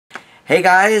Hey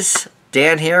guys,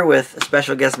 Dan here with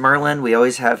special guest Merlin. We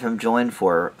always have him join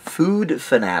for Food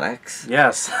Fanatics.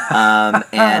 Yes.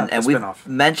 And we've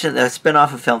mentioned a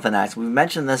spin-off of Film Fanatics. We've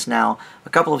mentioned this now a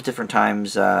couple of different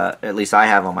times, at least I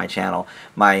have on my channel.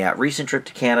 My recent trip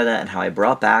to Canada and how I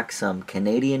brought back some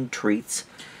Canadian treats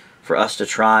for us to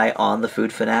try on the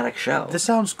Food Fanatics show. This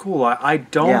sounds cool. I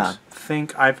don't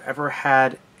think I've ever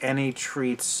had any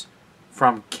treats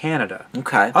from Canada.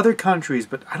 Okay. Other countries,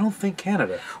 but I don't think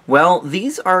Canada. Well,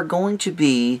 these are going to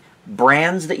be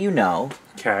brands that you know.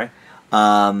 Okay.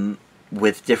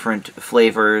 With different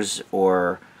flavors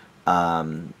or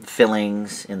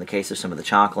fillings in the case of some of the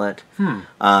chocolate.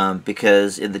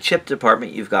 Because in the chip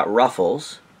department, you've got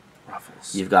Ruffles.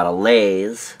 You've got a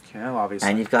Lay's. Okay, obviously.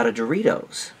 And you've got a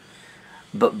Doritos.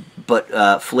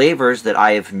 But flavors that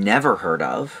I have never heard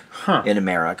of in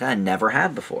America and never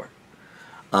had before.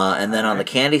 And then on the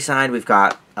candy side, we've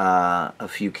got a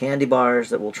few candy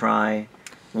bars that we'll try.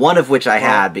 One of which I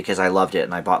had because I loved it,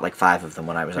 and I bought like 5 of them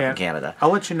when I was up in Canada. I'll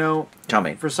let you know. Tell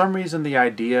me. For some reason, the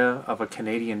idea of a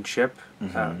Canadian chip,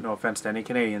 no offense to any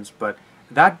Canadians, but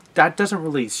that doesn't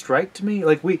really strike to me.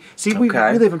 Like we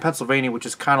live in Pennsylvania, which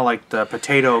is kind of like the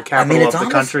potato capital of the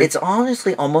country. It's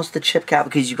honestly almost the chip capital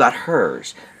because you've got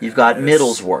Hers, you've got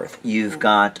Middlesworth, you've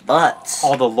got Utz.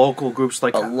 All the local groups,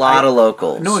 like a lot of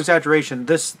locals. No exaggeration.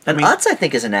 Utz, I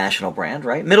think, is a national brand,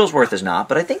 right? Middlesworth is not,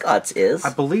 but I think Utz is.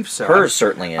 I believe so. Hers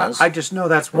certainly is. I just know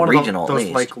that's one of those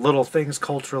like little things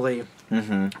culturally.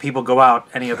 People go out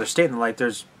any other state and like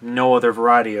there's no other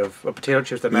variety of potato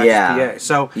chips that matches PA.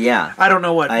 So I don't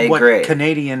know what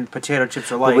Canadian potato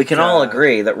chips are like. But we can all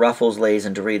agree that Ruffles, Lay's,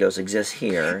 and Doritos exist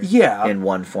here in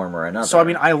one form or another. So I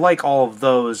mean, I like all of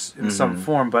those in some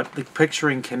form, but like,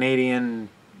 picturing Canadian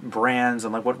brands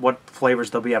and like what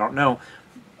flavors they'll be, I don't know.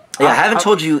 Yeah, I haven't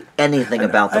told you anything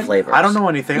about the flavors. I don't know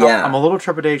anything. Yeah. I'm a little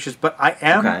trepidatious, but I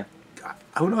am... Okay.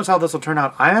 Who knows how this will turn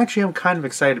out? I actually am kind of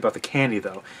excited about the candy,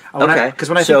 though. Because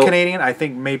when I think Canadian, I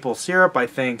think maple syrup. I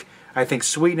think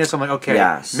sweetness. I'm like,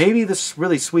 okay, maybe this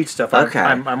really sweet stuff. I'm more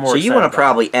excited. So you want to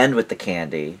probably end with the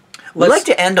candy. We like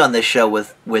to end on this show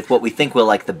with what we think we'll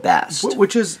like the best.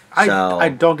 Which is, I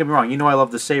don't get me wrong. You know I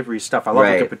love the savory stuff. I love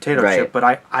a good potato chip, but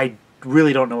I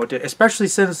really don't know what to... Especially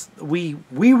since we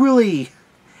really...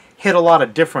 hit a lot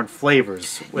of different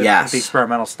flavors with the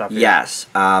experimental stuff here. Yes,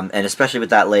 and especially with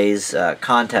that Lay's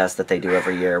contest that they do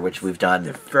every year, which we've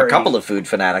done a couple of Food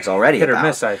Fanatics already. Hit or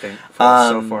miss, I think,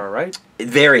 so far, right?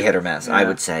 Very hit or miss, I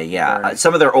would say,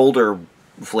 some of their older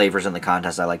flavors in the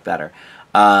contest I like better.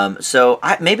 So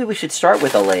maybe we should start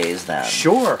with a Lay's then.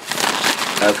 Sure.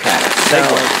 Okay.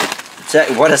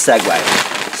 Segue. What a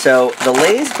segue. So the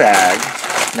Lay's bag,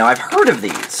 now I've heard of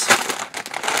these.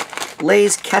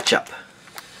 Lay's ketchup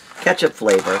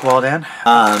flavor. Well, Dan,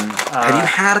 have you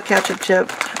had a ketchup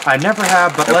chip? I never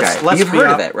have, but let's You've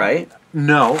heard of it, right?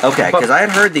 No. Okay, because I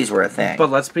had heard these were a thing. But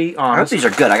let's be honest. I hope these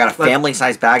are good. I got a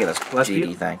family-sized bag of this let's GD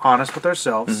be thing. Honest with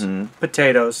ourselves.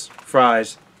 Potatoes,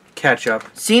 fries, ketchup.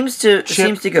 Seems to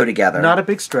go together. Not a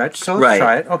big stretch, so let's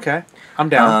try it. Okay, I'm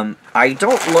down. I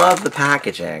don't love the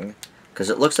packaging. Because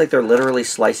it looks like they're literally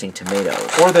slicing tomatoes.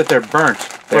 Or that they're burnt.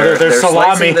 Or they're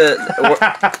salami.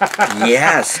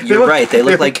 Yes, you're right. They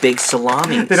look like big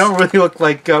salamis. They don't really look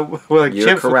like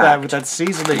chips with that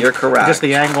seasoning. You're correct. Just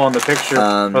the angle on the picture.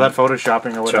 Or that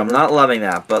photoshopping or whatever. So I'm not loving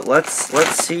that. But let's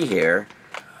see here.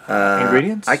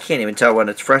 Ingredients? I can't even tell when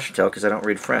it's fresh until because I don't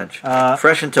read French.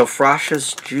 Fresh until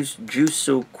froshes juice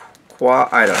quoi.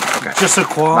 I don't know. Okay. Juice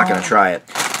quoi. I'm not going to try it.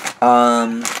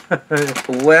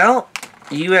 Well...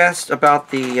 You asked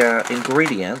about the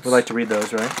ingredients. We'd like to read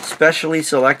those, right? Specially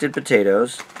selected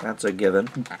potatoes. That's a given.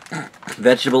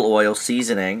 Vegetable oil,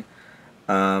 seasoning.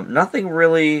 Nothing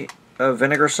really.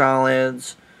 Vinegar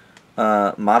solids.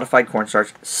 Modified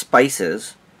cornstarch.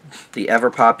 Spices. The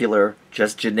ever-popular,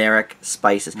 just generic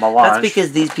spices. Melange. That's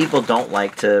because these people don't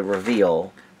like to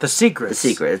reveal... The secrets. The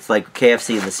secret. It's like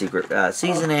KFC and the secret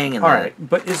seasoning. And all right,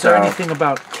 but is there anything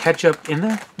about ketchup in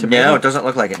there? No, it doesn't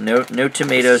look like it. No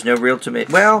tomatoes, no real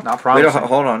tomato. Well, not promising.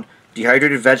 Hold on.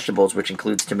 Dehydrated vegetables, which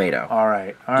includes tomato. All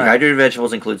right. Dehydrated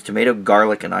vegetables includes tomato,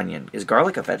 garlic, and onion. Is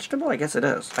garlic a vegetable? I guess it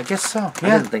is. I guess so. I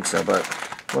didn't think so, but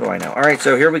what do I know? All right,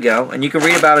 so here we go, and you can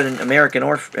read about it in American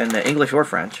or in English or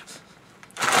French.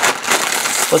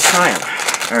 Let's try them.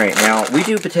 All right, now we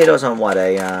do potatoes on what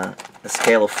a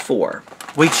scale of 4.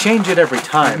 We change it every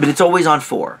time. But it's always on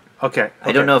 4. Okay.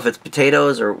 I don't know if it's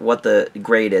potatoes or what the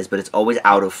grade is, but it's always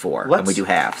out of 4, and we do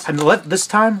halves. And this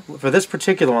time, for this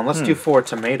particular one, let's do 4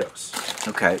 tomatoes.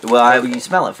 Okay. Well, you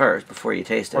smell it first before you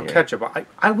taste it. Or ketchup.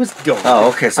 I was going. Oh,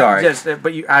 okay. Sorry.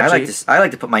 But you actually... I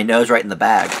like to put my nose right in the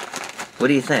bag. What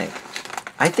do you think?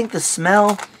 I think the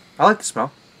smell... I like the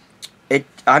smell.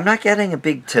 I'm not getting a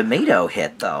big tomato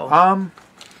hit though.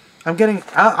 I'm getting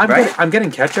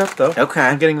ketchup though. Okay.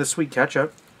 I'm getting the sweet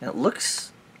ketchup. It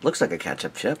looks like a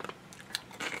ketchup chip.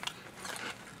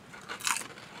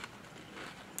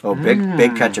 Oh,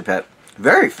 big ketchup hit.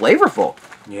 Very flavorful.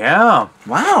 Yeah.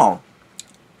 Wow.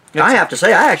 I have to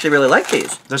say, I actually really like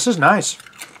these. This is nice.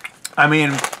 I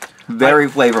mean, very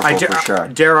flavorful for sure.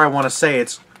 Dare I want to say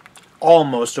it's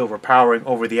almost overpowering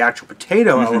over the actual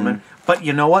potato element, but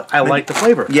you know what? I like the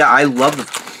flavor. Yeah, I love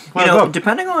the. You know,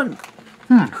 depending on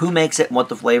who makes it and what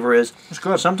the flavor is, it's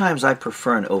good. Sometimes I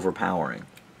prefer an overpowering.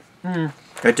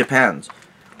 It depends.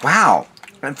 Wow.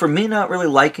 And for me, not really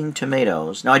liking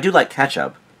tomatoes. Now, I do like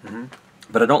ketchup,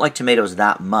 but I don't like tomatoes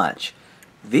that much.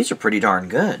 These are pretty darn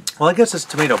good. Well, I guess it's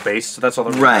tomato based, so that's all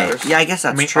that really matters. Yeah, I guess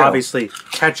that's true. Obviously,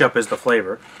 ketchup is the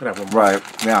flavor. Have one more.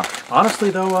 Right, yeah.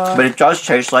 Honestly, though... but it does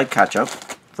taste like ketchup,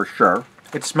 for sure.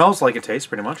 It smells like it tastes,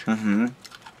 pretty much.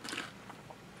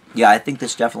 Yeah, I think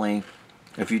this definitely...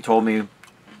 If you told me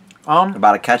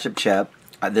about a ketchup chip,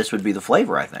 this would be the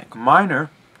flavor, I think. Minor.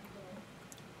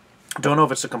 Don't know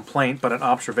if it's a complaint, but an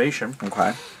observation.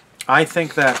 Okay. I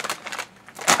think that...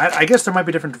 I guess there might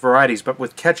be different varieties, but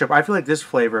with ketchup, I feel like this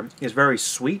flavor is very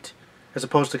sweet, as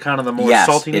opposed to kind of the more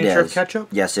salty nature of ketchup.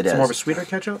 Yes, it is. It's more of a sweeter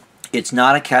ketchup. It's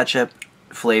not a ketchup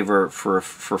flavor for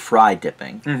fry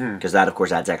dipping, because that, of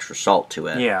course, adds extra salt to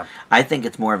it. Yeah. I think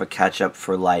it's more of a ketchup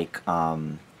for, like,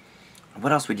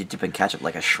 what else would you dip in ketchup?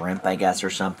 Like a shrimp, I guess, or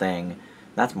something.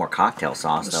 That's more cocktail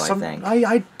sauce, though, I think.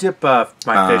 I dip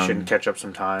my fish in ketchup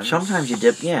sometimes. Sometimes you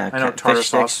dip, I know tartar fish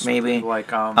sauce, sticks, maybe.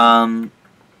 Like,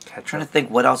 I'm trying to think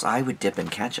what else I would dip in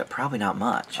ketchup. Probably not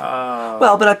much.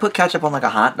 Well, but I put ketchup on like a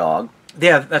hot dog.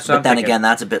 Yeah, that's what I'm thinking. Again,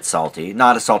 that's a bit salty.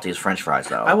 Not as salty as French fries,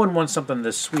 though. I wouldn't want something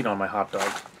this sweet on my hot dog.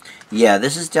 Yeah,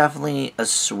 this is definitely a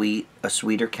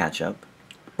sweeter ketchup.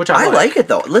 Which I like it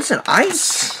though. Listen, I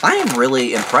am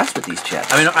really impressed with these chips.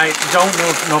 I mean, I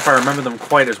don't know if I remember them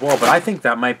quite as well, but I think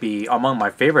that might be among my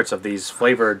favorites of these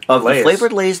flavored Lays. The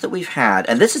flavored Lays that we've had,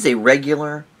 and this is a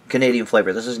regular Canadian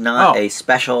flavor. This is not a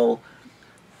special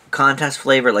contest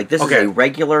flavor. Like, this is a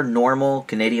regular, normal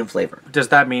Canadian flavor. Does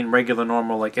that mean regular,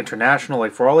 normal, like international,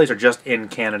 like for all these, or just in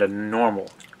Canada,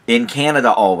 normal? In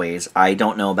Canada, always. I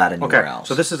don't know about anywhere else.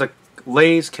 So this is a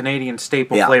Lay's Canadian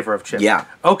staple flavor of chip. Yeah.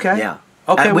 Okay. Yeah.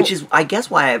 Okay. Which is, I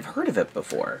guess, why I've heard of it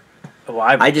before. Well,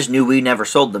 I just knew we never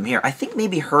sold them here. I think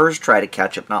maybe hers tried a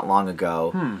ketchup not long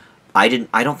ago. I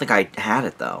don't think I had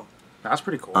it, though. That's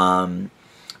pretty cool.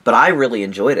 But I really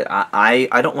enjoyed it.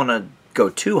 I don't want to go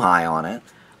too high on it.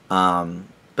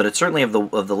 But it's certainly of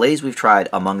the Lays we've tried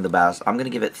among the best. I'm going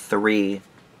to give it 3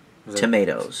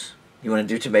 tomatoes. You want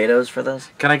to do tomatoes for this?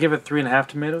 Can I give it 3.5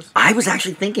 tomatoes? I was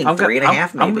actually thinking 3.5 maybe.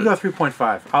 I'm going to go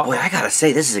 3.5. Boy, I got to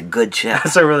say, this is a good chip.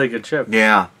 That's a really good chip.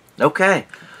 Yeah. Okay.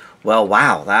 Well,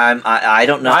 wow. I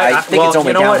don't know. I think it's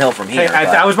only downhill from here. Hey,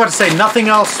 I was about to say, nothing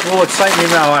else will excite me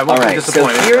now. I won't be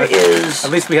disappointed. So here is... At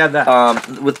least we had that.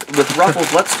 With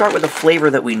Ruffles, let's start with a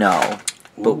flavor that we know.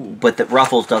 But that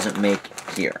Ruffles doesn't make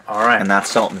here. All right. And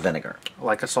that's salt and vinegar.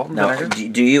 Like a salt and vinegar?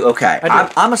 Do you? Okay. I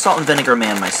do. I'm a salt and vinegar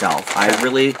man myself. I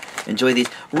really enjoy these.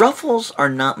 Ruffles are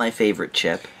not my favorite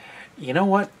chip. You know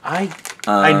what? I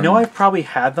know I've probably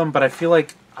had them, but I feel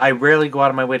like I rarely go out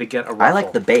of my way to get a Ruffle. I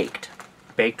like the baked.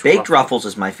 Baked Ruffles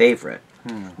is my favorite.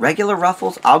 Regular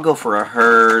Ruffles, I'll go for a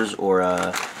hers or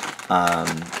a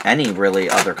any really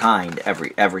other kind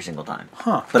every single time.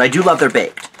 Huh. But I do love their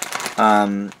baked.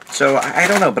 So I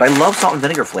don't know, but I love salt and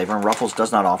vinegar flavor, and Ruffles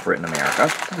does not offer it in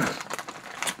America.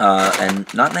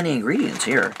 And not many ingredients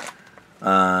here.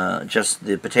 Just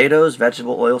the potatoes,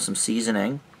 vegetable oil, some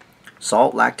seasoning,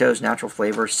 salt, lactose, natural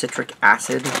flavor, citric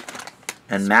acid,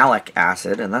 and malic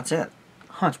acid, and that's it.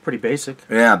 Huh, it's pretty basic.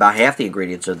 Yeah, about half the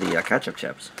ingredients of the ketchup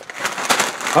chips.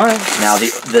 All right. Now,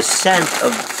 the scent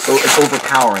of an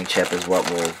overpowering chip is what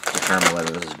will determine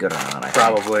whether this is good or not, I think.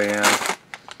 Probably, yeah.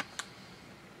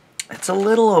 It's a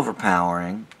little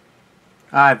overpowering.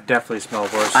 I've definitely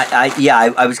smelled worse.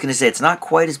 I was going to say, it's not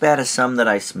quite as bad as some that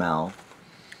I smell.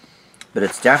 But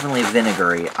it's definitely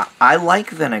vinegary. I like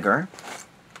vinegar.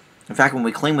 In fact, when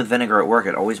we clean with vinegar at work,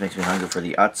 it always makes me hungry for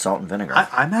the salt and vinegar.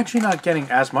 I'm actually not getting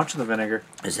as much of the vinegar.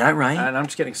 Is that right? And I'm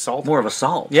just getting salt. More of a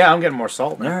salt. Yeah, I'm getting more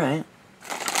salt. All right.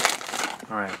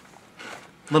 All right.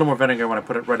 A little more vinegar when I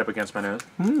put it right up against my nose.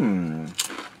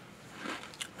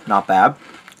 Not bad.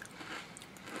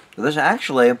 So this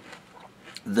actually,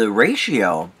 the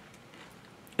ratio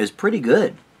is pretty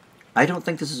good. I don't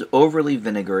think this is overly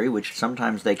vinegary, which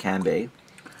sometimes they can be.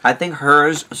 I think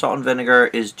hers, salt and vinegar,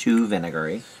 is too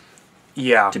vinegary.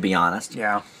 Yeah. To be honest.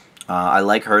 Yeah. I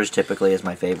like hers typically as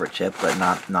my favorite chip, but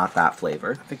not that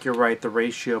flavor. I think you're right. The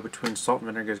ratio between salt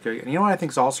and vinegar is good. And you know what I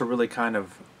think is also really kind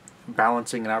of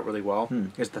balancing it out really well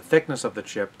is the thickness of the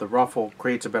chip. The ruffle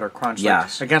creates a better crunch.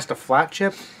 Yes. Like, against a flat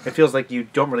chip, it feels like you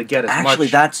don't really get as much. Actually,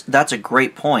 that's a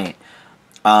great point.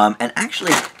 And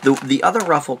actually, the other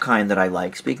ruffle kind that I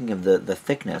like, speaking of the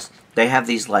thickness, they have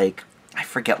these, like, I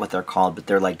forget what they're called, but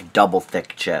they're like double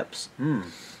thick chips.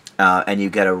 And you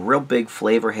get a real big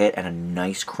flavor hit and a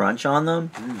nice crunch on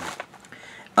them.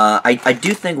 I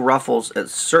do think Ruffles,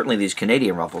 certainly these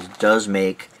Canadian Ruffles, does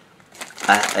make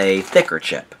a thicker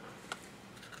chip.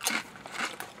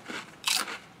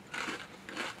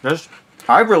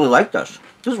 I really like this.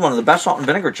 This is one of the best salt and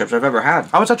vinegar chips I've ever had.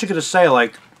 I was actually going to say,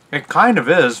 like, it kind of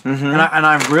is. And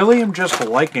I really am just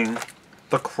liking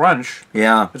the crunch.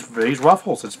 Yeah. These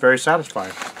Ruffles. It's very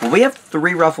satisfying. Well, we have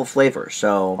 3 Ruffle flavors,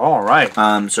 so... All right.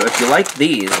 So if you like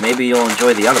these, maybe you'll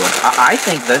enjoy the other ones. I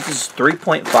think this is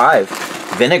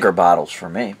 3.5 vinegar bottles for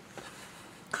me.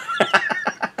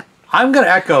 I'm going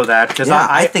to echo that, because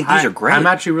I think these are great. I'm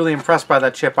actually really impressed by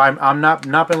that chip. I'm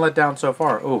not been let down so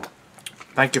far. Ooh.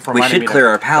 Thank you for reminding me. We should clear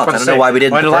our palates. I don't know why we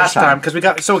didn't the last first time. Because we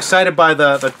got so excited by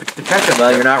the ketchup.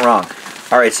 Well, you're not wrong.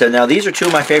 All right, so now these are 2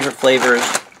 of my favorite flavors,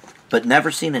 but never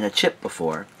seen in a chip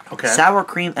before. Okay. Sour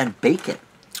cream and bacon.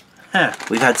 Huh.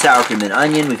 We've had sour cream and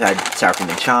onion. We've had sour cream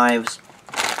and chives.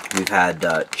 We've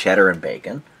had cheddar and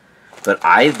bacon. But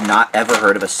I've not ever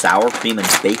heard of a sour cream and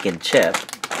bacon chip.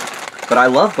 But I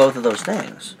love both of those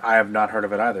things. I have not heard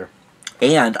of it either.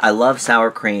 And I love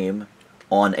sour cream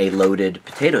on a loaded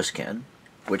potato skin,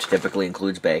 which typically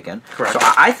includes bacon. Correct. So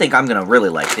I think I'm going to really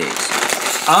like these.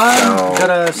 I'm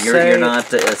gonna say you're not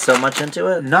so much into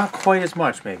it? Not quite as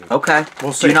much, maybe. Okay.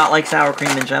 We'll see. Do you not like sour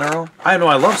cream in general? I know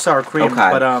I love sour cream,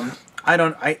 okay. But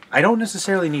I don't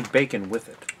necessarily need bacon with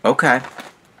it. Okay.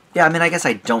 Yeah, I mean, I guess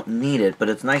I don't need it, but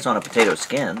it's nice on a potato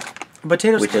skin. Which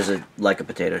is like a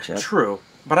potato chip. True.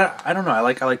 But I don't know. I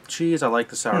like cheese. I like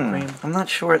the sour cream. I'm not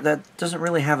sure. That doesn't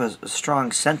really have a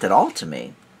strong scent at all to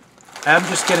me. I'm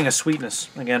just getting a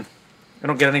sweetness again. I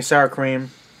don't get any sour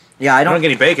cream. Yeah, I don't get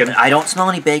any bacon. I don't smell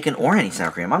any bacon or any sour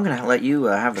cream. I'm going to let you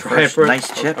have the first nice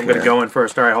chip. I'm going to go in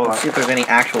first. All right, hold on. See if there's any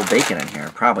actual bacon in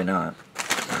here. Probably not.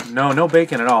 No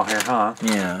bacon at all here, huh?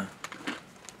 Yeah.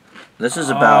 This is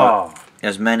about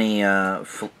as many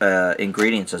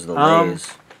ingredients as the Lay's.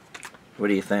 What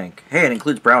do you think? Hey, it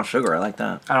includes brown sugar. I like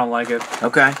that. I don't like it.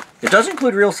 Okay. It does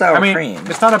include real sour cream.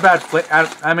 It's not a bad flavor.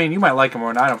 I mean, you might like them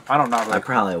or not. I don't not really. I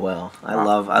probably will. I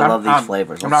love these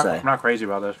flavors. Let's say. I'm not crazy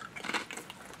about this.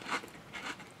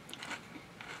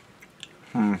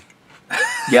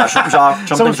 Yeah, something's off.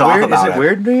 Something's off weird. about it. Is it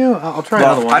weird to you? I'll try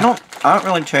another one. I don't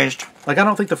really taste. Like, I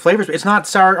don't think the flavors. It's not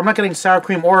sour. I'm not getting sour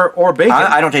cream or bacon.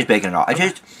 I don't taste bacon at all.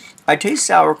 I taste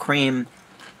sour cream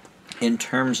in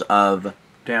terms of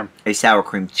a sour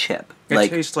cream chip. It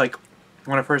tastes like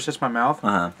when it first hits my mouth.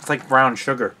 It's like brown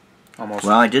sugar, almost.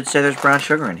 Well, I did say there's brown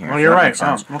sugar in here. Oh, you're right.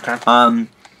 Oh, okay.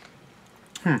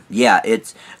 Yeah,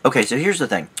 it's okay. So here's the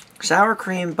thing: sour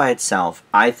cream by itself,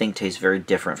 I think, tastes very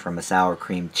different from a sour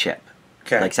cream chip.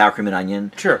 Okay. Like sour cream and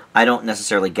onion. Sure. I don't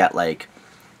necessarily get like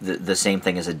the same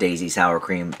thing as a Daisy sour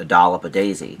cream, a dollop of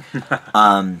Daisy.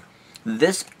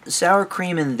 This sour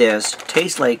cream in this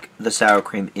tastes like the sour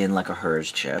cream in like a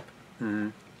Hers chip.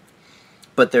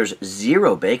 But there's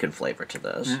zero bacon flavor to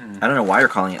this. I don't know why you're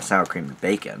calling it sour cream and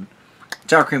bacon.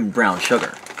 Sour cream and brown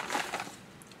sugar.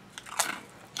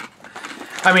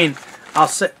 I mean, I'll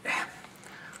say...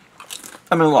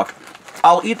 I mean, look.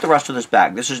 I'll eat the rest of this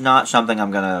bag. This is not something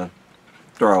I'm going to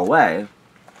throw away.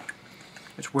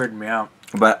 It's weirding me out.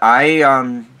 But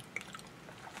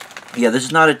yeah, this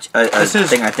is not a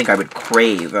thing I think I would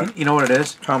crave. You know what it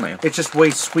is? Tell me. It's just way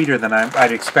sweeter than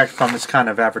I'd expect from this kind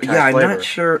of advertised flavor. Yeah, I'm not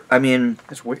sure. I mean...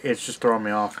 It's just throwing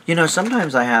me off. You know,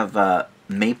 sometimes I have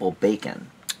maple bacon.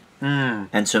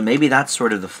 And so maybe that's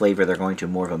sort of the flavor they're going to,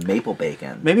 more of a maple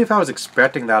bacon. Maybe if I was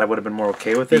expecting that, I would have been more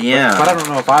okay with it. Yeah. But I don't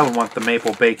know if I would want the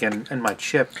maple bacon in my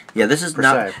chip. Yeah, this is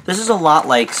not... This is a lot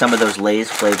like some of those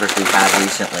Lay's flavors we've had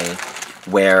recently,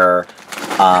 where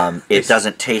it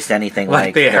doesn't taste anything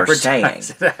like they're saying.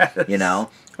 You know?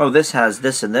 Oh, this has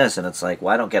this and this, and it's like,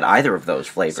 well, I don't get either of those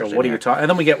flavors. So what are you talking? And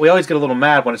then we always get a little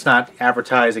mad when it's not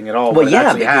advertising at all. Well,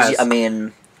 yeah, because I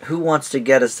mean, who wants to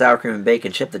get a sour cream and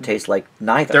bacon chip that tastes like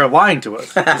neither? They're lying to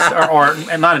us,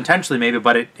 and not intentionally maybe,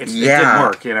 but it didn't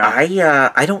work. You know,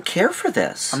 I don't care for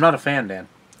this. I'm not a fan, Dan.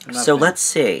 So let's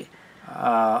see.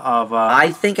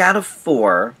 I think out of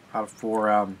 4,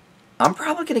 I'm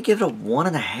probably going to give it a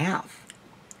 1.5.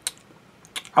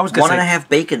 I was going to say 1.5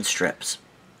 bacon strips.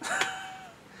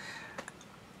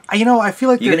 I feel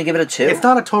like you're gonna give it a 2. It's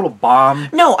not a total bomb.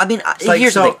 No, I mean,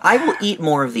 here's the thing. I will eat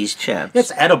more of these chips.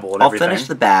 It's edible and everything. I'll finish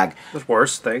the bag. There's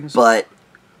worse things. But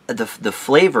the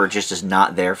flavor just is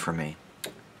not there for me.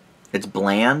 It's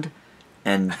bland,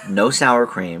 and no sour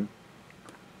cream,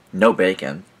 no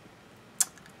bacon.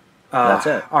 That's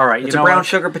it. All right, it's a brown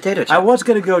sugar potato chip. I was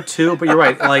gonna go 2, but you're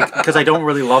right. Because I don't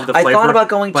really love the flavor. I thought about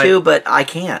going 2, but I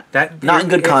can't. Not in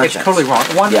good conscience. It's totally wrong.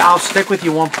 I'll stick with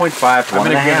you 1.5. I'm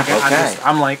gonna give it. Okay.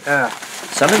 I'm like,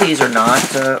 Some of these are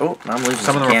not. I'm losing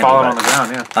some of them are falling on the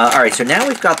ground. Yeah. All right, so now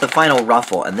we've got the final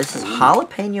ruffle, and this is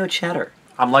jalapeno cheddar.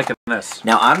 I'm liking this.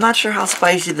 Now I'm not sure how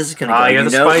spicy this is gonna go. You're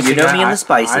the spicy you know guy. me and the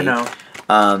spicy. I know.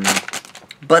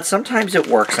 But sometimes it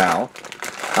works out.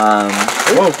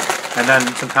 Whoa. And then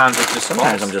sometimes it just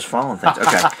Sometimes I'm just following things.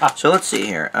 Okay, so let's see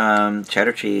here.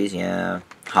 Cheddar cheese, yeah.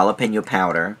 Jalapeno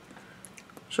powder.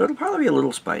 So it'll probably be a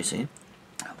little spicy.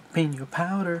 Jalapeno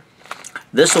powder.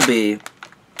 This will be...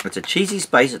 It's a cheesy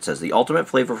spice, it says. The ultimate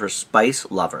flavor for spice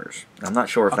lovers. I'm not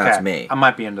sure if that's me. I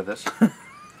might be into this. Him,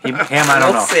 I don't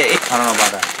know. Let's see. I don't know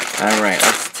about that. All right,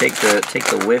 let's take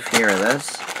the whiff here of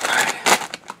this.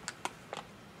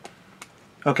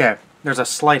 Okay. There's a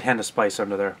slight hint of spice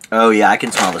under there. Oh, yeah, I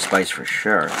can smell the spice for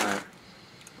sure. Right.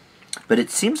 But it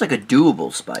seems like a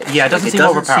doable spice. Yeah, it doesn't seem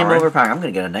overpowering. I'm going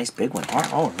to get a nice big one here.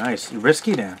 Oh, nice.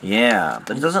 Risky, Dan. Yeah,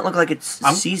 but it doesn't look like it's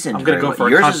seasoned. I'm going to go for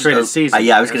a concentrated season.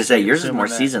 Yeah, I was going to say, yours is more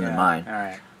seasoned than mine. All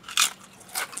right.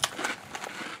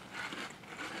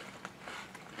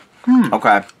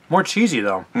 Okay. More cheesy,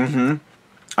 though. Mm-hmm.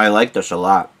 I like this a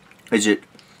lot. Is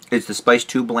the spice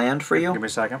too bland for you? Give me a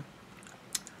second.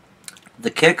 The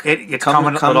kick it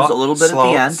comes a little bit slow,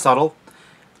 at the end. Subtle.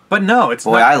 But no, it's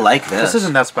not. Boy, I like this. This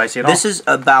isn't that spicy at all. This is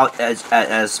about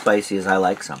as spicy as I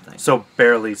like something. So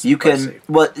barely spicy. You can...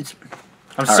 Well, it's...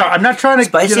 I'm sorry. Right. I'm not trying to...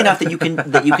 Spicy enough that you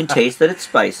can taste that it's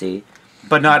spicy.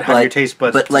 But not have your taste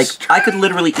buds... But, like, I could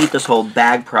literally eat this whole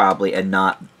bag probably and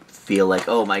not feel like,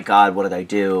 oh my god, what did I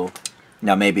do?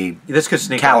 Now, maybe... This could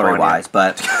sneak calorie-wise,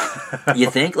 but...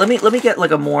 You think? Let me get, like,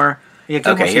 a more... Yeah,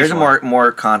 okay, here's a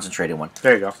more concentrated one.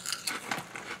 There you go.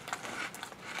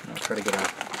 I'll try to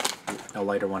get a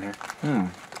lighter one here.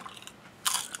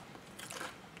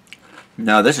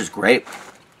 No, this is great.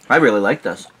 I really like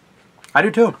this. I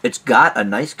do too. It's got a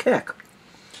nice kick.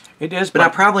 It is,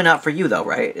 but probably not for you though,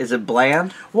 right? Is it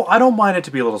bland? Well, I don't mind it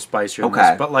to be a little spicier than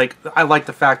this, but like I like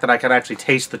the fact that I can actually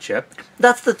taste the chip.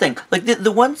 That's the thing. Like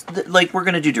the ones that, like we're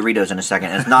gonna do Doritos in a second.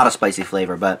 And it's not a spicy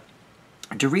flavor, but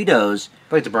Doritos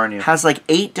I like to burn you. Has like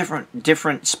 8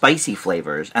 different spicy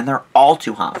flavors, and they're all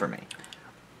too hot for me.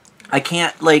 I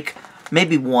can't like.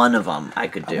 Maybe one of them I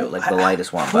could do, like the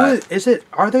lightest one. But is it?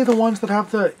 Are they the ones that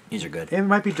have the? These are good. It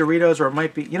might be Doritos, or it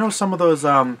might be some of those.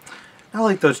 Not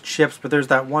like those chips, but there's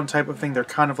that one type of thing. They're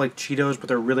kind of like Cheetos, but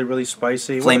they're really really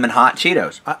spicy. Flamin' Hot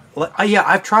Cheetos. Yeah,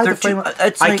 I've tried the Flamin'.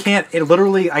 I can't. It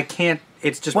literally, I can't.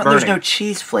 It's just burning. There's no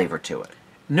cheese flavor to it.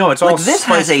 No, it's all like this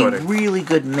has a really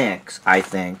good mix, I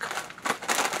think,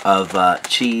 of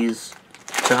cheese.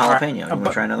 To jalapeno. You want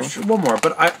to try another one? One more,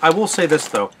 but I will say this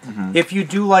though: if you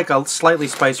do like a slightly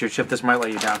spicier chip, this might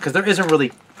let you down because there isn't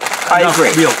really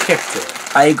real kick to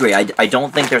it. I agree. I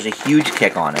don't think there's a huge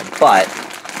kick on it, but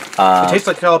it tastes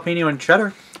like jalapeno and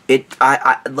cheddar.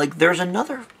 Like there's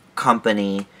another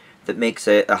company that makes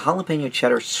a jalapeno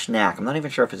cheddar snack. I'm not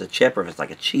even sure if it's a chip or if it's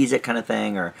like a Cheez-It kind of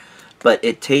thing, but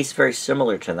it tastes very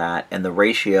similar to that, and the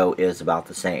ratio is about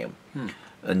the same.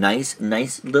 A nice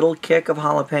little kick of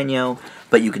jalapeno,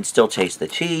 but you can still taste the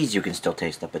cheese. You can still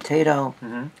taste the potato.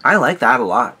 I like that a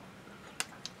lot.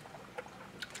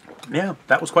 Yeah,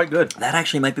 that was quite good. That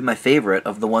actually might be my favorite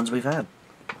of the ones we've had.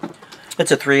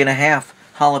 It's a 3.5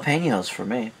 jalapenos for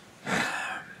me.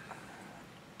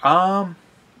 That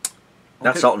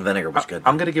salt and vinegar was good.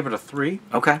 I'm going to give it a 3.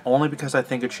 Okay. Only because I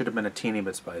think it should have been a teeny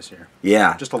bit spicier.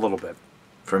 Yeah. Just a little bit.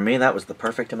 For me, that was the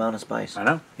perfect amount of spice. I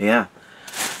know. Yeah.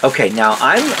 Okay, now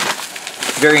I'm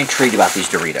very intrigued about these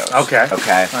Doritos. Okay.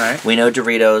 Okay. All right. We know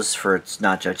Doritos for its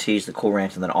nacho cheese, the Cool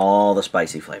Ranch, and then all the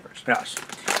spicy flavors. Yes.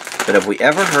 But have we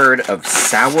ever heard of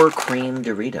sour cream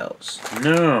Doritos?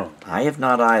 No. I have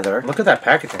not either. Look at that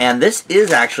packaging. And this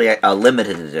is actually a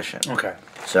limited edition. Okay.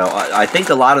 So I think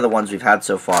a lot of the ones we've had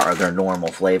so far are their normal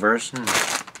flavors.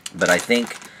 But I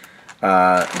think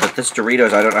that this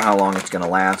Doritos, I don't know how long it's going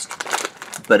to last.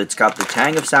 But it's got the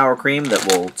tang of sour cream that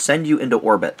will send you into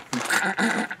orbit,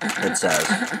 it says.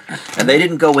 And they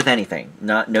didn't go with anything.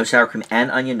 No sour cream and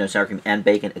onion, no sour cream and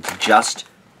bacon. It's just,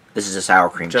 this is a sour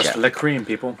cream chip. Just the cream,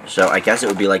 people. So I guess it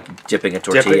would be like dipping a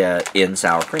tortilla in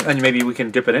sour cream. And maybe we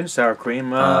can dip it in sour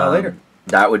cream later.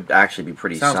 That would actually be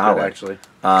pretty solid. Sounds good, actually.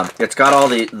 It's got all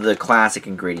the classic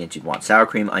ingredients you'd want. Sour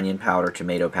cream, onion powder,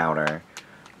 tomato powder.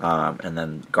 and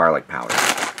then garlic powder.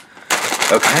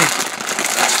 Okay.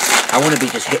 I want to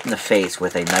be just hit in the face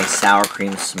with a nice sour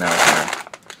cream smell here.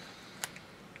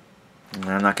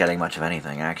 I'm not getting much of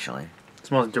anything, actually. It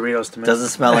smells like Doritos to me. Doesn't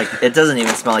smell like... It doesn't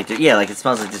even smell like... Yeah, like it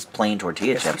smells like just plain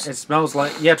tortilla chips. It smells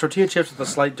like... Yeah, tortilla chips with a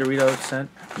slight Dorito scent.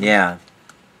 Yeah.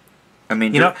 I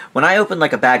mean, when I open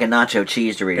like a bag of nacho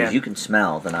cheese Doritos, you can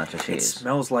smell the nacho cheese. It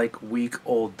smells like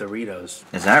week-old Doritos.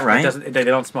 Is that right? They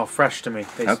don't smell fresh to me.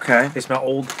 They smell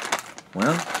old.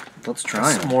 Well, let's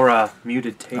try them. More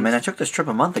muted taste. I mean, I took this trip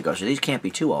a month ago, so these can't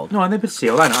be too old. No, and they've been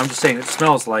sealed. I know. I'm just saying it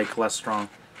smells like less strong.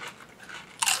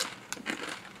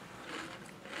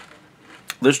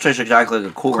 This tastes exactly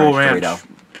like a Cool Ranch Dorito.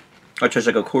 It tastes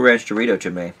like a Cool Ranch Dorito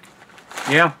to me.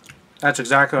 Yeah, that's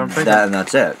exactly what I'm thinking. And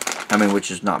that's it. I mean,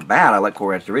 which is not bad. I like Cool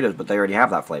Ranch Doritos, but they already have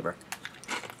that flavor.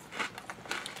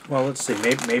 Well, let's see.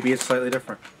 Maybe it's slightly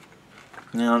different.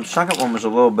 You know, the second one was a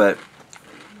little bit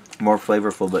more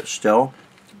flavorful, but still,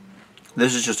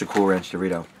 this is just a Cool Ranch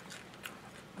Dorito.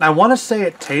 I want to say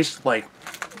it tastes like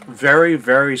very,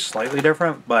 very slightly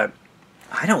different, but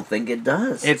I don't think it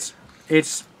does. It's.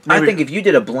 I think if you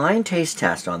did a blind taste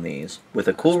test on these with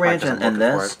a Cool Ranch and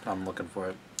this, I'm looking for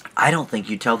it. I don't think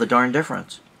you'd tell the darn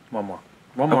difference. One more.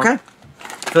 Okay. I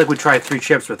feel like we tried 3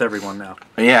 chips with everyone now.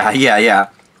 Yeah.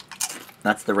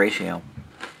 That's the ratio.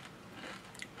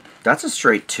 That's a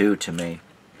straight 2 to me.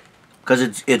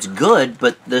 Because it's good,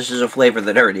 but this is a flavor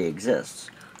that already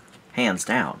exists. Hands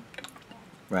down.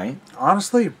 Right?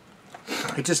 Honestly,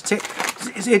 it just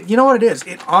you know what it is?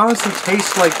 It honestly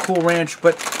tastes like Cool Ranch,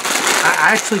 but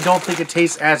I actually don't think it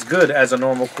tastes as good as a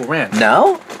normal Cool Ranch.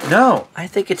 No? No. I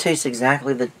think it tastes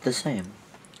exactly the same.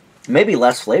 Maybe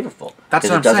less flavorful. That's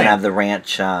what I'm saying. It doesn't have the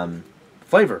ranch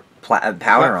flavor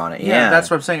powder on it. Yeah,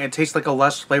 that's what I'm saying. It tastes like a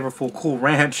less flavorful Cool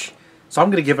Ranch. So I'm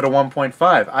going to give it a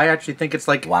 1.5. I actually think it's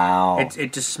like... Wow.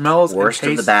 It just smells... Worst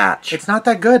of the batch. It's not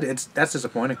that good. That's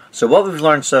disappointing. So what we've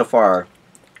learned so far...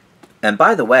 And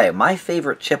by the way, my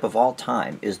favorite chip of all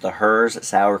time is the Hers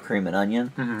Sour Cream and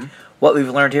Onion. Mm-hmm. What we've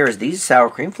learned here is these sour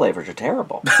cream flavors are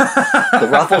terrible. The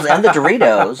Ruffles and the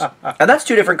Doritos. And that's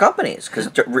 2 different companies. Because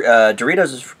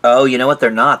Doritos is... Oh, you know what? They're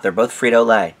not. They're both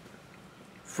Frito-Lay.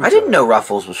 I didn't know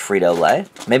Ruffles was Frito-Lay.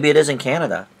 Maybe it is in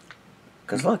Canada.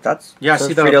 Because look, that's I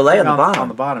see the Frito-Lay on the bottom. On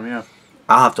the bottom, yeah.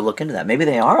 I'll have to look into that. Maybe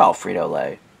they are all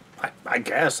Frito-Lay. I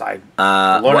guess.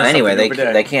 Well, anyway,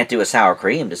 they can't do a sour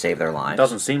cream to save their lives.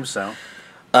 Doesn't seem so.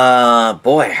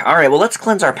 Boy. All right, well, let's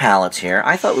cleanse our palates here.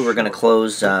 I thought we were going to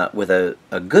close with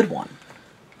a good one.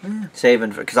 Saving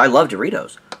because I love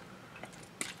Doritos.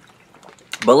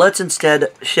 But let's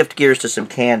instead shift gears to some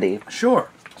candy. Sure.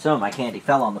 Some of my candy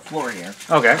fell on the floor here.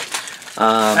 Okay.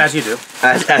 As you do.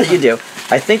 As you do.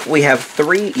 I think we have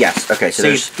 3... Yes, okay. So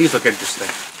these look interesting.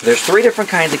 There's 3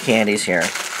 different kinds of candies here.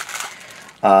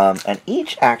 And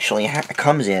each actually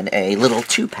comes in a little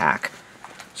 2-pack.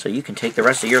 So you can take the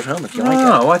rest of yours home if you like it.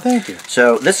 Oh, well, thank you.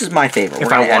 So this is my favorite. We're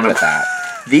going to end with that.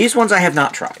 These ones I have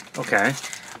not tried. Okay.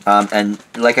 And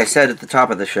like I said at the top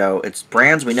of the show, it's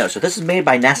brands we know. So this is made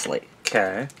by Nestle.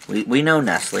 Okay. We know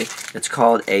Nestle. It's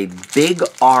called a Big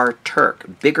R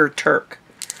Turk. Bigger Turk.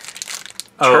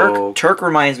 Turk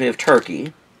reminds me of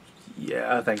turkey.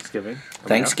 Yeah, Thanksgiving.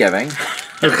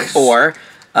 Or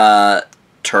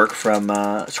Turk from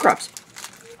Scrubs.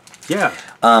 Yeah.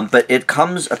 But it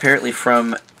comes apparently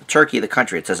from Turkey, the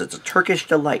country. It says it's a Turkish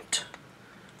delight.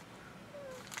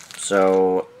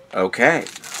 So, okay.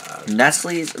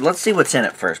 Nestle's... Let's see what's in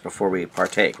it first before we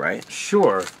partake, right?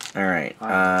 Sure. All right.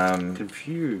 I'm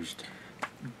confused.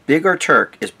 Bigger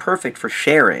Turk is perfect for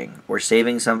sharing or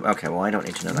saving some... Okay, well, I don't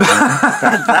need to know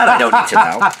that. that I don't need to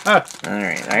know. All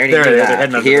right, I already knew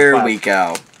that. Here we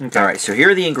go. Okay. All right, so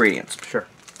here are the ingredients. Sure.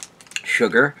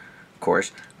 Sugar, of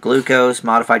course. Glucose,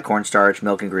 modified cornstarch,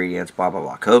 milk ingredients, blah, blah,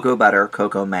 blah. Cocoa butter,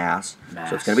 cocoa mass.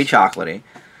 So it's going to be chocolatey.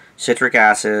 Citric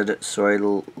acid, soy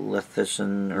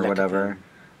lecithin or whatever.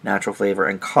 Natural flavor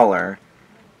and color.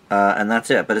 And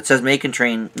that's it. But it says may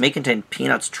contain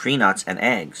peanuts, tree nuts, and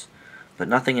eggs. But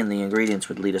nothing in the ingredients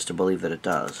would lead us to believe that it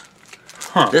does.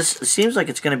 Huh. This seems like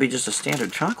it's going to be just a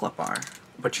standard chocolate bar.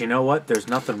 But you know what? There's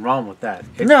nothing wrong with that.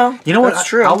 No, you know what? That's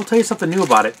true. I will tell you something new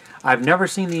about it. I've never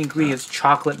seen the ingredients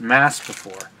chocolate mass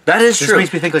before. That is true. This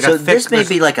makes me think like a thick... this may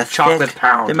be like a chocolate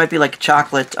pound. There might be like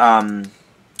chocolate... like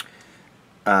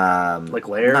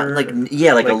layer? Like a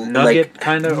nugget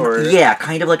kind of? Or yeah,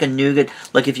 kind of like a nougat.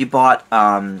 Like if you bought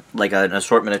like an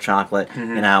assortment of chocolate,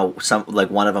 and how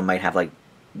one of them might have like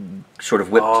sort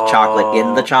of whipped chocolate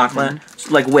in the chocolate,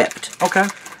 like whipped. Okay.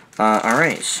 All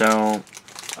right, so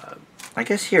I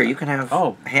guess here you can have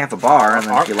half a bar, and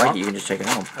then if you like it, you can just take it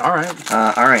home. All right.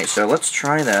 All right, so let's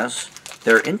try this.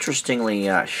 They're interestingly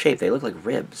shaped. They look like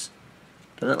ribs.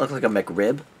 Doesn't it look like a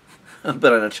McRib?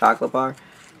 But on a chocolate bar?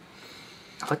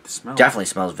 I like the smell. Definitely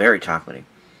smells very chocolatey.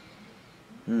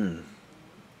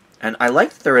 And I like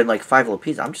that they're in like 5 little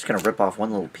pieces. I'm just going to rip off one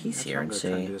little piece here and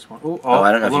see. Ooh,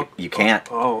 I don't know if you can't.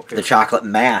 The chocolate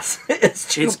mass.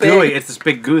 It's gooey. It's this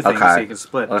big goo thing so you can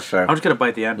split. Let's try. I'm just going to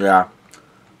bite the end. Yeah.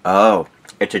 Oh,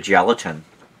 it's a gelatin.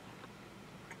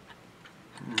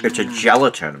 It's a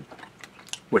gelatin,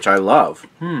 which I love.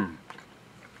 I'm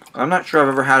not sure I've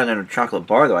ever had it in a chocolate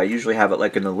bar, though. I usually have it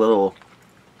like in a little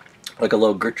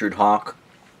Gertrude Hawk,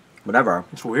 whatever.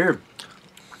 It's weird.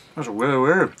 That's really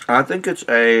weird. I think it's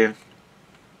a...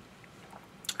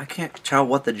 I can't tell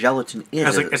what the gelatin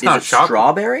is. It's not chocolate.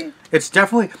 Strawberry? It's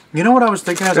definitely... You know what I was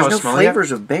thinking as I was smelling it? There's no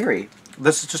flavors of berry.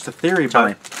 This is just a theory,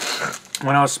 but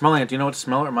when I was smelling it, do you know what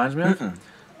smell it reminds me of? It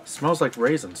smells like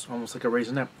raisins, almost like a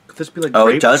raisinette. Could this be like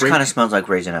grape? It does kind of smell like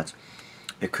raisinettes.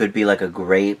 It could be like a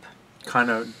grape. Kind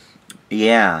of...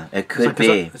 Yeah, it could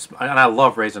be. And I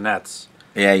love raisinettes.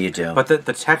 Yeah, you do. But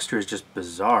the texture is just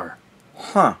bizarre.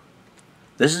 Huh.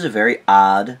 This is a very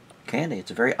odd candy.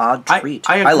 It's a very odd treat.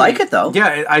 I like it, though.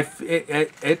 Yeah,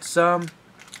 it's...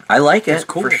 I like it,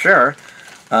 cool. for sure.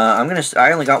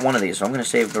 I only got one of these, so I'm gonna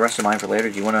save the rest of mine for later.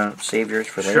 Do you want to save yours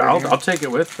for later? Sure, I'll take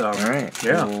it with. All right.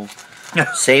 Yeah. We'll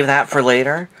save that for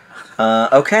later.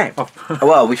 Okay.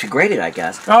 Well, we should grade it, I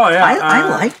guess. Oh yeah. I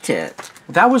liked it.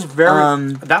 That was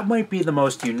very. That might be the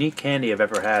most unique candy I've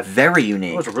ever had. Very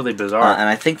unique. It was really bizarre. And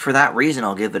I think for that reason,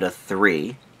 I'll give it a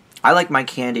 3. I like my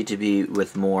candy to be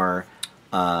with more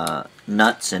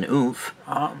nuts and oomph,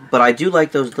 but I do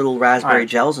like those little raspberry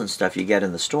gels and stuff you get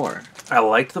in the store. I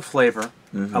liked the flavor.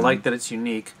 I like that it's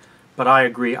unique, but I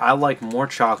agree. I like more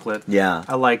chocolate. Yeah.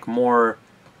 I like more.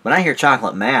 When I hear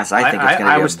chocolate mass, I think it's going to be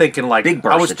I was thinking like big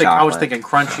burst of chocolate. I was thinking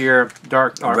crunchier,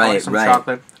 dark, or like some right.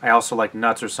 chocolate. I also like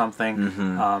nuts or something.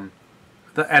 Even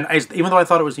though I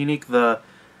thought it was unique, the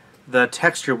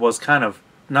texture was kind of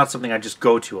not something I just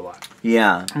go to a lot.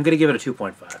 Yeah. I'm going to give it a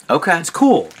 2.5. Okay. It's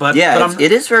cool, but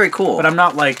it is very cool. But I'm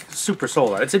not like super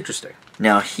sold on it. It's interesting.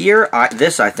 Now here,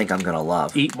 this I think I'm going to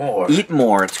love. Eat more. Eat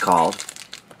more. It's called,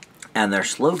 and their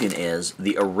slogan is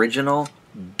the original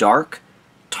dark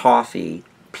toffee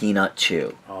peanut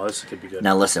chew. Oh, this could be good.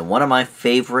 Now listen, one of my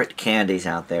favorite candies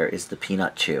out there is the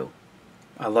peanut chew.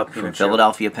 I love peanut chew. From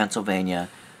Philadelphia, Pennsylvania.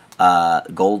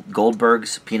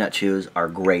 Goldberg's peanut chews are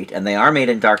great, and they are made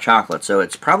in dark chocolate, so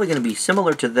it's probably going to be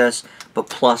similar to this, but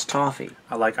plus toffee.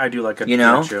 I do like a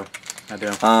peanut chew. I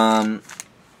do.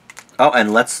 Oh,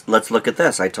 and let's look at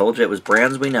this. I told you it was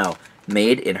brands we know.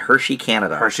 Made in Hershey,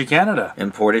 Canada. Hershey, Canada.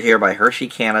 Imported here by Hershey,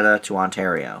 Canada to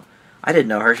Ontario. I didn't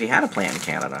know Hershey had a plant in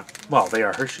Canada. Well, they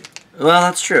are Hershey. Well,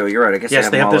 that's true. You're right. I guess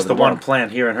they have this one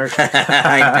plant here in Hershey.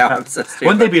 I know. I'm so stupid.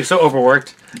 Wouldn't they be so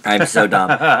overworked? I'm so dumb.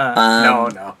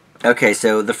 No. Okay,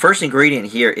 so the first ingredient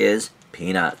here is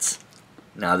peanuts.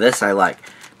 Now this I like.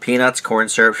 Peanuts, corn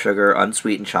syrup, sugar,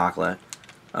 unsweetened chocolate.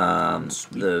 Corn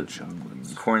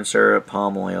syrup,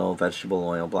 palm oil, vegetable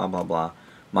oil, blah, blah, blah.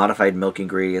 Modified milk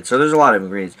ingredients. So there's a lot of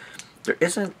ingredients. There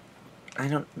isn't...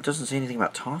 It doesn't say anything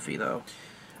about toffee, though.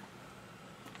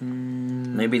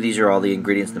 Maybe these are all the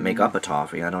ingredients that make up a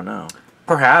toffee. I don't know.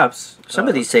 Perhaps. Some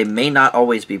of these say may not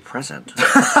always be present.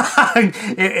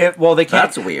 Well, they can't.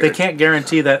 That's weird. They can't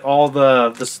guarantee that all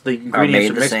the ingredients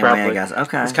are mixed properly. Way, I guess.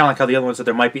 Okay. It's kind of like how the other one said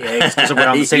there might be eggs because we're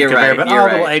on the same right, conveyor, but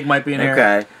a little egg might be in here.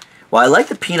 Okay. Well, I like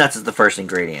the peanuts as the first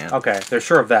ingredient. Okay, they're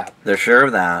sure of that. They're sure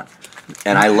of that.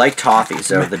 And I like toffee,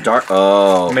 so the dark...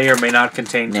 Oh. May or may not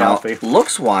contain toffee.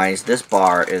 Looks-wise, this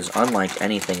bar is unlike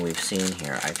anything we've seen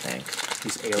here, I think.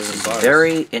 These alien bars.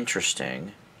 Very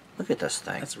interesting. Look at this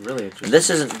thing. That's really interesting.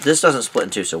 This doesn't split in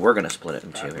two, so we're going to split it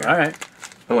in two here. All right.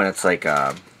 Oh, and it's like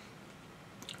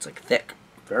thick.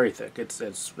 Very thick. It's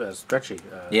stretchy.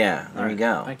 Yeah, there you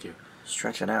go. Thank you.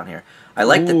 Stretch it out here. I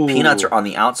like that peanuts are on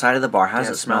the outside of the bar. How does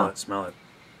it smell? Smell it.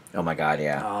 Oh my god,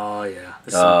 yeah. Oh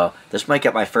yeah. This might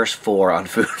get my first 4 on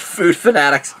Food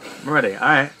Fanatics. I'm ready. All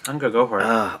right, I'm gonna go for it.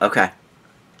 Okay.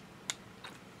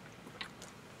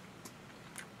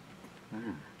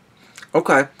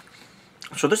 Okay.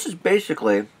 So this is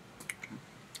basically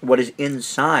what is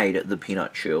inside the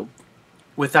peanut chew.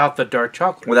 Without the dark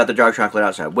chocolate. Without the dark chocolate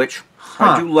outside, which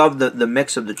I do love the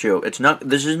mix of the chew. It's not.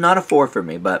 This is not a 4 for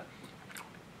me, but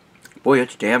boy,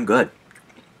 it's damn good.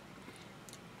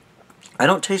 I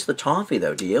don't taste the toffee,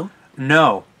 though, do you?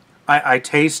 No. I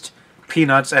taste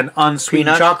peanuts and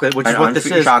unsweetened chocolate, which is what this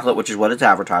is. Chocolate, which is what it's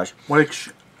advertised. Which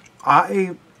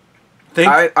I think...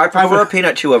 I prefer a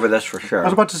peanut chew over this, for sure. I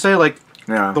was about to say, like,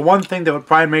 the one thing that would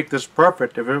probably make this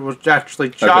perfect if it was actually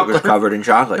chocolate. If it was covered in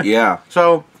chocolate, yeah.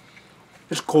 So,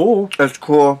 it's cool. It's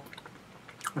cool.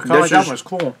 I kind of like that one. It's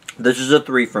cool. This is a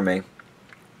 3 for me.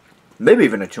 Maybe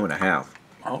even a 2.5.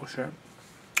 Oh shit!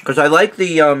 Because I like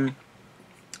the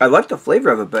flavor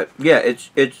of it, but yeah,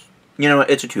 it's you know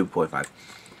it's a 2.5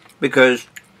 because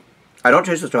I don't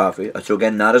taste the toffee. So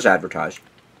again, not as advertised,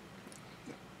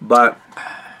 but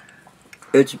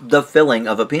it's the filling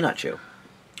of a peanut chew,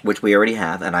 which we already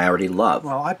have and I already love.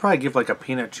 Well, I'd probably give like a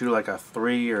peanut chew like a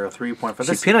 3 or a 3.5.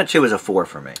 See, peanut chew is a 4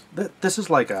 for me. This is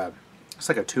like a. It's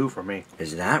like a 2 for me.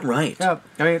 Is that right? Yeah,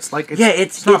 I mean it's like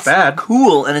it's not bad.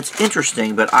 Cool and it's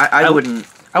interesting, but I wouldn't.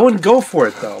 I wouldn't go for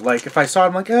it though. Like if I saw it,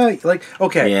 I'm like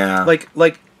okay, yeah.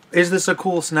 Like is this a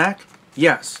cool snack?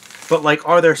 Yes, but like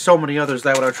are there so many others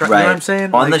that would I try? Right. You know what I'm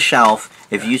saying? On the shelf,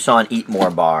 if you saw an Eat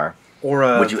More bar, or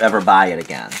would you ever buy it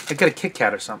again? I get a Kit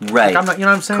Kat or something. Right. Like, I'm not. You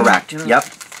know what I'm saying? Correct. You know? Yep.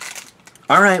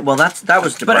 All right. Well, that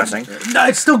was depressing. No,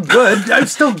 it's still good.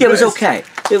 It's still good. It was okay.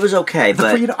 It was okay,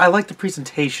 but you know, I like the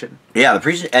presentation. Yeah,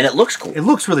 and it looks cool. It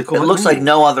looks really cool. It looks like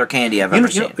no other candy I've ever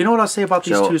seen. You know what I'll say about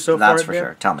these two so far? That's for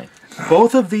sure. Tell me.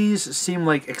 Both of these seem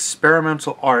like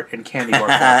experimental art in candy bar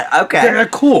form. Okay. They're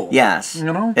cool. Yes. You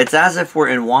know? It's as if we're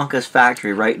in Wonka's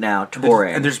factory right now,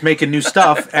 touring. And they're just making new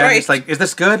stuff, and Right. it's like, is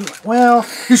this good? Well,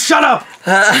 you shut up!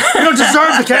 You don't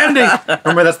deserve the candy!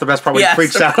 Remember, that's the best part when he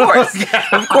freaks out. Course.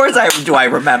 Of course I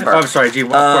remember. Oh, I'm sorry, G. Of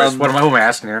course. Who am I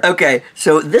asking here? Okay,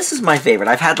 so this is my favorite.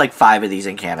 I've had like 5 of these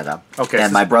in Canada. Okay.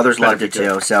 And my brothers loved it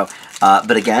too. So,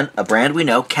 but again, a brand we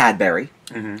know, Cadbury.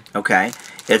 Mm-hmm. Okay.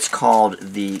 It's called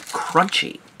the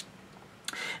Crunchy.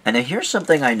 And now here's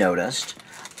something I noticed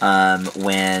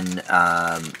when,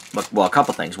 well, a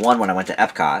couple things. One, when I went to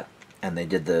Epcot and they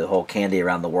did the whole candy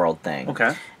around the world thing.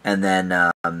 Okay. And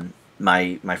then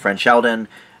my friend Sheldon,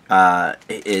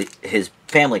 his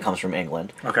family comes from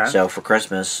England. Okay. So for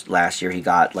Christmas last year, he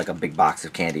got like a big box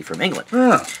of candy from England.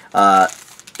 Oh.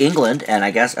 England, and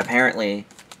I guess apparently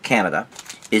Canada,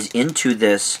 is into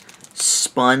this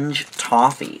sponge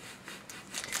toffee.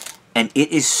 And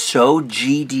it is so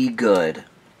GD good.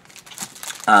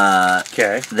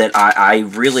 Okay. That I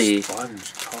really...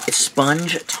 Sponge toffee. It's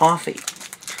sponge toffee.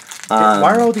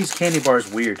 Why are all these candy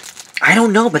bars weird? I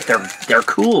don't know, but they're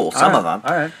cool. Some of them.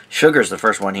 All right. Sugar's the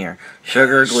first one here.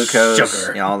 Sugar, glucose,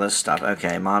 Sugar. all this stuff.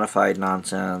 Okay, modified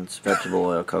nonsense, vegetable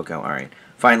oil, cocoa. All right.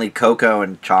 Finally, cocoa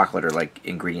and chocolate are like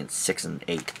ingredients 6 and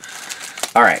 8.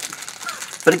 All right.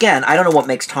 But again, I don't know what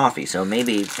makes toffee, so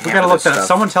maybe We gotta look that up.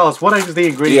 Someone tell us what is the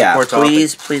ingredient for toffee.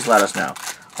 please let us know.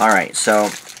 All right, so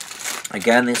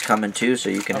again, these come in 2, so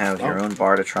you can have your own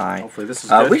bar to try. Hopefully this is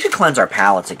good. We should cleanse our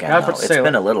palates again, though. It's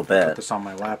been a little bit. Put this on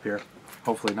my lap here.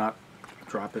 Hopefully not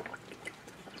drop it.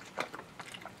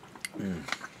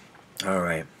 All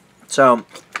right. So,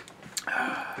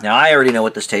 now I already know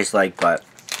what this tastes like, but...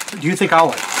 Do you think I'll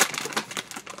like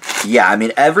it? Yeah, I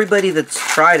mean, everybody that's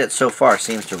tried it so far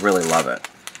seems to really love it.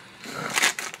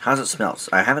 How's it smell?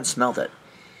 I haven't smelled it.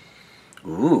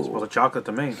 Ooh. It smells like chocolate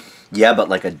to me. Yeah, but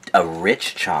like a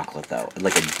rich chocolate, though.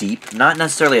 Like a deep, not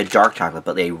necessarily a dark chocolate,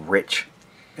 but a rich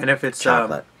and if it's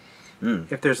chocolate.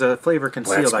 If there's a flavor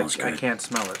concealed, I good. can't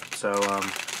smell it. So,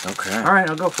 okay. All right,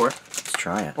 I'll go for it. Let's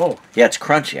try it. Oh. Yeah, it's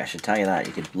crunchy. I should tell you that.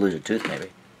 You could lose a tooth, maybe.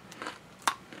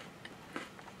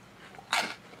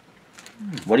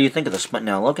 What do you think of the sponge?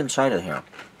 Now, look inside of here.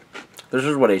 This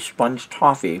is what a sponge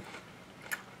toffee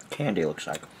candy looks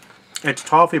like. It's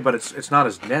toffee, but it's not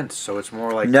as dense, so it's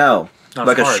more like... No.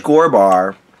 Like a Score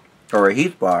bar or a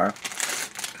Heath bar,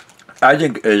 I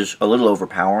think is a little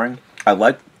overpowering. I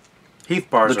like Heath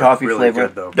bars the toffee are really flavor.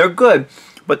 good, though. They're good,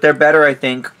 but they're better, I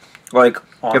think, like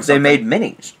if they made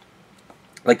minis.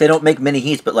 Like they don't make mini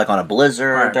Heaths, but like on a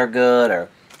Blizzard, they're good. Or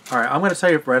all right, I'm going to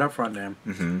tell you right up front, Dan.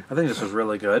 I think this was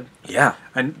really good. Yeah,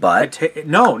 and but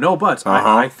no buts.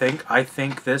 I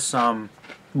think this.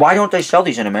 Why don't they sell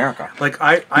these in America? Like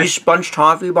these sponge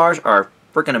toffee bars are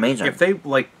freaking amazing. If they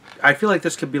like, I feel like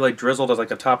this could be like drizzled as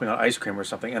like a topping on ice cream or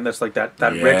something, and that's like that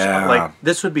rich. Like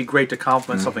this would be great to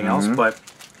complement something else, but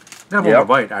have one more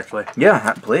bite actually.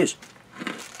 Yeah, please.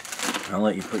 I'll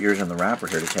let you put yours in the wrapper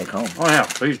here to take home. Oh yeah,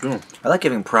 please do. I like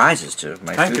giving prizes to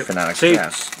my food fanatics. See,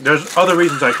 guests. There's other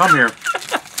reasons I come here.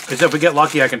 Is if we get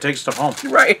lucky, I can take stuff home.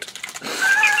 Right.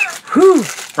 Whew.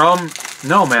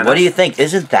 No man. What do you think?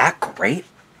 Isn't that great?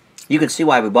 You can see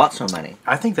why we bought so many.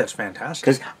 I think that's fantastic.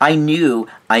 Because I knew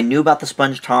about the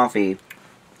sponge toffee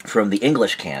from the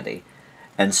English candy.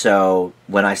 And so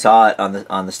when I saw it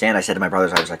on the stand, I said to my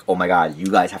brothers, I was like, oh my God, you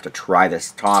guys have to try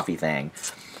this toffee thing.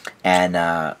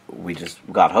 And we just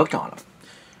got hooked on them.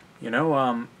 You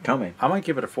know, tell me. I might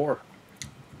give it a 4.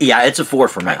 Yeah, it's a 4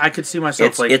 for me. I could see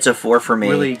myself it's a 4 for me.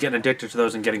 Really getting addicted to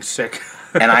those and getting sick.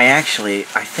 And I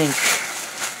think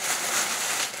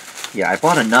Yeah, I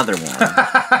bought another one.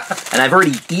 And I've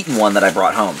already eaten one that I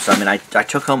brought home. So, I mean, I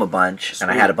took home a bunch, and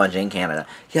I had a bunch in Canada.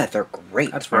 Yeah, they're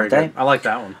great. That's very good. I like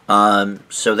that one.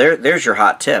 So there's your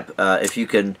hot tip. If you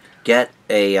can get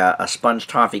a sponge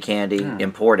toffee candy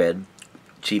imported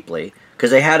cheaply,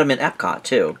 because they had them in Epcot,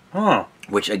 too. Oh.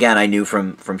 Which, again, I knew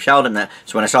from Sheldon.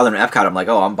 So when I saw them in Epcot, I'm like,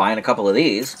 oh, I'm buying a couple of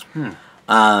these.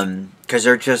 Because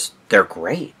they're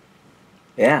great.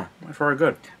 Yeah. That's very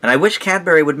good. And I wish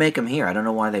Cadbury would make them here. I don't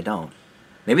know why they don't.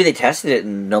 Maybe they tested it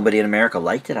and nobody in America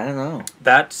liked it. I don't know.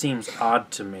 That seems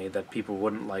odd to me that people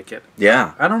wouldn't like it.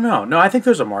 Yeah. I don't know. No, I think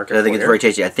there's a market I think it's very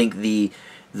tasty. I think the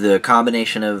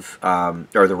combination of,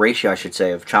 or the ratio, I should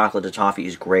say, of chocolate to toffee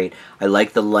is great. I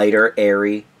like the lighter,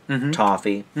 airy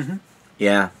toffee.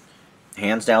 Yeah.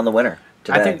 Hands down the winner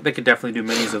today. I think they could definitely do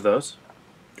minis of those.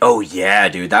 Oh, yeah,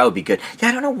 dude. That would be good. Yeah,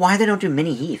 I don't know why they don't do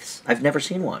mini Heaths. I've never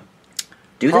seen one.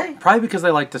 Do they? Probably because they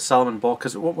like to sell them in bulk.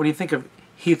 Because when you think of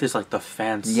Heath, is like the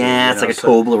fancy. Yeah, it's like a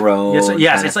Toblerone.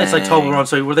 Yes, it's like Toblerone.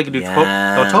 So what they could do,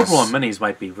 Toblerone minis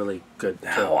might be really good.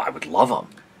 Oh, I would love them.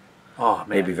 Oh man,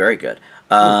 they'd be very good.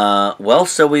 Well,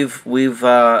 so we've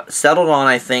settled on,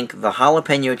 I think, the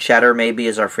jalapeno cheddar maybe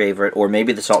is our favorite, or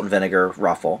maybe the salt and vinegar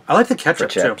ruffle. I like the ketchup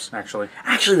too, actually.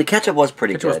 Actually, the ketchup was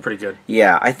pretty good. Ketchup was pretty good.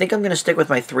 Yeah, I think I'm going to stick with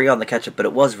my 3 on the ketchup, but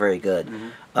it was very good.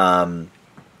 And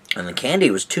the candy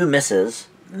was 2 misses.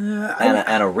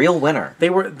 And a real winner. They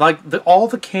were like all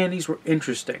the candies were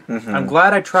interesting. I'm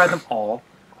glad I tried them all.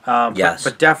 Yes,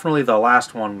 but definitely the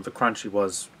last one, the crunchy,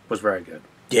 was very good.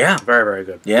 Yeah, very, very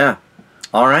good. Yeah.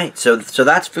 All right, so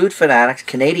that's Food Fanatics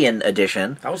Canadian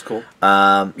edition. That was cool.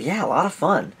 Yeah, a lot of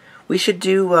fun. We should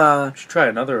do. We should try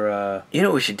another. You know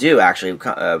what we should do actually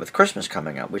with Christmas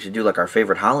coming up? We should do like our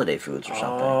favorite holiday foods or something.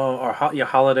 Oh, our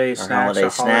holiday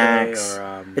snacks.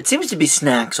 It seems to be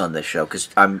snacks on this show because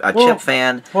I'm a chip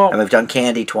fan, and we've done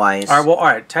candy twice. All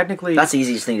right. Technically, that's the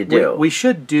easiest thing to do. We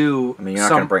should do. I mean, you're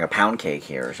not going to bring a pound cake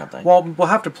here or something. Well, we'll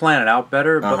have to plan it out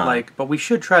better, but we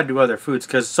should try to do other foods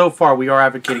because so far we are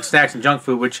advocating snacks and junk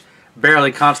food, which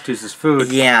barely constitutes as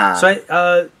food. Yeah.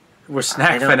 So we're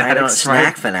snack fanatics.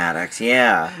 Snack fanatics,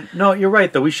 yeah. No, you're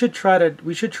right though. We should try to do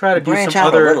branch some out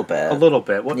other a little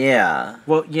bit. Yeah.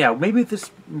 Well, yeah. Maybe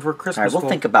this for Christmas. All right, we'll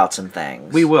think about some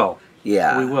things. We will.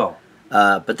 Yeah, we will.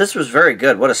 But this was very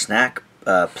good. What a snack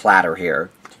platter here.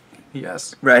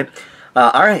 Yes. Right.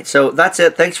 All right, so that's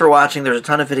it. Thanks for watching. There's a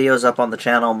ton of videos up on the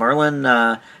channel. Merlin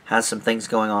has some things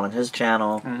going on his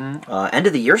channel. End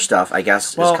of the year stuff, I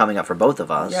guess, is coming up for both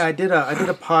of us. Yeah, I did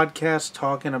a podcast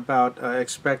talking about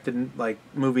expected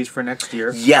movies for next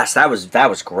year. Yes, that was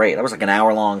great. That was like an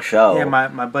hour-long show. Yeah,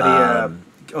 my buddy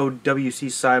OWC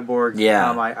Cyborg.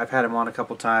 Yeah, I've had him on a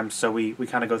couple times, so we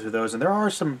kind of go through those, and there are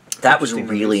some. That was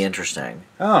really interesting.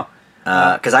 Oh.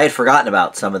 Because I had forgotten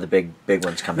about some of the big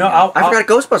ones coming out. I forgot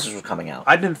Ghostbusters was coming out.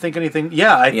 I didn't think anything.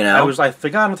 Yeah, I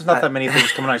forgot there's not that many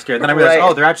things coming out next year. And then I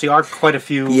realized, there actually are quite a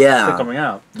few coming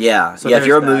out. Yeah, so if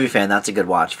you're a movie fan, that's a good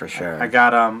watch for sure. I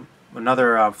got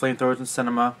another Flamethrowers in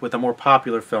Cinema with a more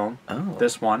popular film. Oh.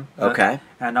 This one. Okay.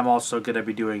 And I'm also going to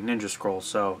be doing Ninja Scroll,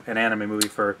 so an anime movie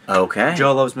for Okay.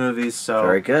 Joe Loves Movies. So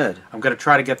very good. I'm going to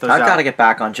try to get those out. I've got to get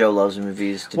back on Joe Loves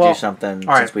Movies to do something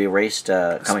since we erased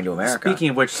Coming to America. Speaking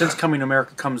of which, since Coming to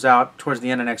America comes out towards the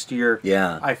end of next year,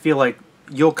 I feel like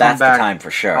you'll come back. That's the time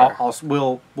for sure.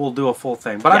 We'll do a full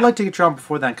thing. But I'd like to get you on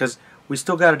before then because we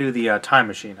still got to do the Time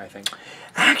Machine, I think.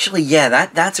 Actually, yeah,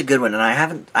 that's a good one, and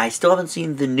I still haven't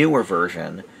seen the newer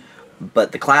version.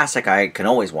 But the classic I can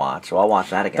always watch, so I'll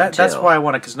watch that again, too. That's why I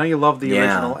want it, because I know you love the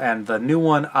original, and the new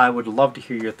one, I would love to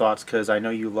hear your thoughts, because I know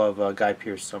you love Guy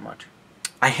Pearce so much.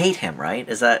 I hate him, right?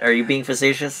 Are you being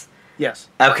facetious? Yes.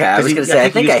 Okay, I was going to say, I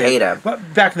think I hate him.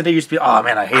 But back in the day, you used to be, oh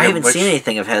man, I hate him. I haven't seen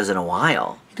anything of his in a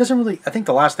while. He doesn't really, I think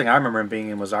the last thing I remember him being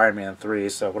in was Iron Man 3,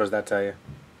 so what does that tell you?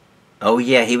 Oh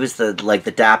yeah, he was the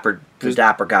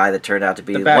dapper guy that turned out to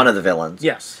be one of the villains.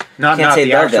 Yes, can't say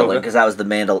the villain because that was the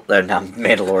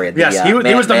Mandalorian. Yes, he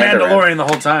was the Mandalorian the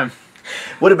whole time.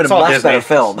 Would have been a much better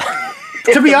film.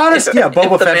 To be honest, yeah,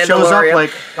 Boba Fett shows up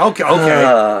like okay,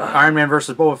 Iron Man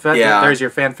versus Boba Fett. Yeah, there's your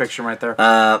fan fiction right there.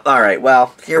 All right,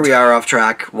 well here we are off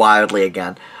track wildly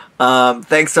again.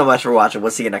 Thanks so much for watching. We'll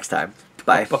see you next time.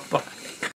 Bye. Bye.